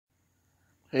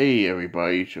Hey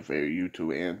everybody, it's your favorite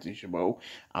YouTuber Anthony Chabot.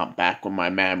 I'm back with my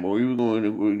mad movie. We're going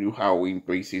to review Halloween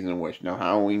 3 Season of Witch. Now,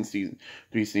 Halloween 3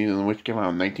 Season of Witch came out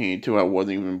in 1982. I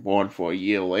wasn't even born for a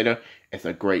year later. It's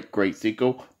a great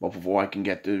sequel. But before I can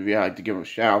get to the review, I like to give a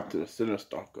shout out to the Sinner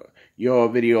Stalker. Your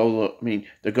videos,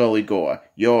 the girly gore.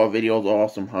 Your videos are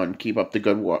awesome, hun. Keep up the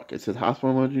good work. It says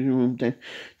hospital emergency room, down,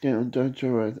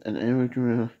 and average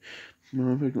room,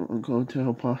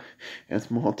 hotel park, and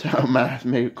small town mass,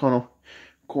 maybe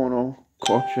Cornell,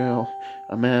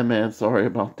 a man, sorry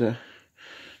about that.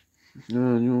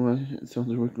 It sounds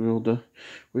like the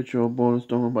ritual born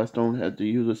stone by stone had to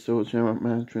use a silver hammer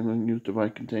manufacturing and used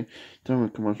device contain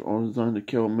government commercial all designed to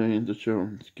kill millions of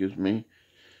children. Excuse me.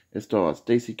 It stars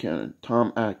Stacey Cannon,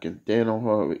 Tom Atkins, Dan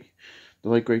O'Hurley, the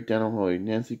late great Dan O'Hurley,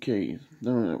 Nancy Case,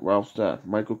 Ralph Staff,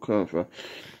 Michael Kerfer,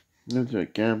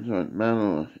 Gamson,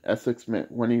 Manuel, Essex Smith,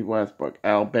 Winnie Westbrook,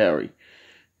 Al Berry,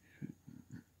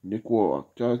 Nick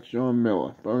Warlock, John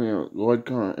Miller, Lloyd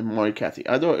Conn, and Marty Cassie.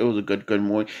 I thought it was a good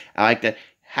movie. I like that.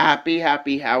 Happy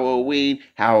Halloween,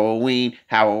 Halloween,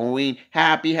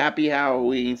 happy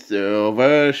Halloween,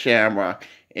 Silver Shamrock.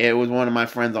 It was one of my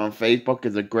friends on Facebook.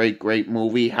 It's a great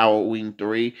movie, Halloween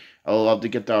 3. I would love to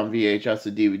get that on VHS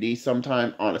or DVD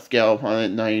sometime on a scale of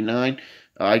 199.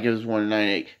 I give this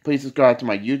 198. Please subscribe to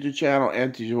my YouTube channel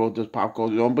and to your this pop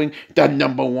culture dumpling, the #1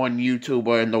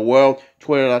 YouTuber in the world.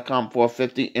 Twitter.com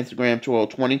 450, Instagram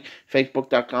 2020,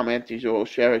 Facebook.com anti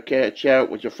share it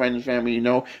with your friends and family you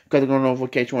know. Because they're going to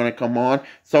notification when I come on.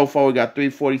 So far we got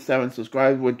 347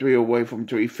 subscribers. We're 3 away from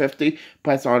 350.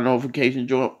 Press our notification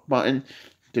button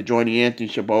to join the Anthony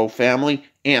Chabot family.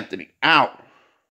 Anthony out.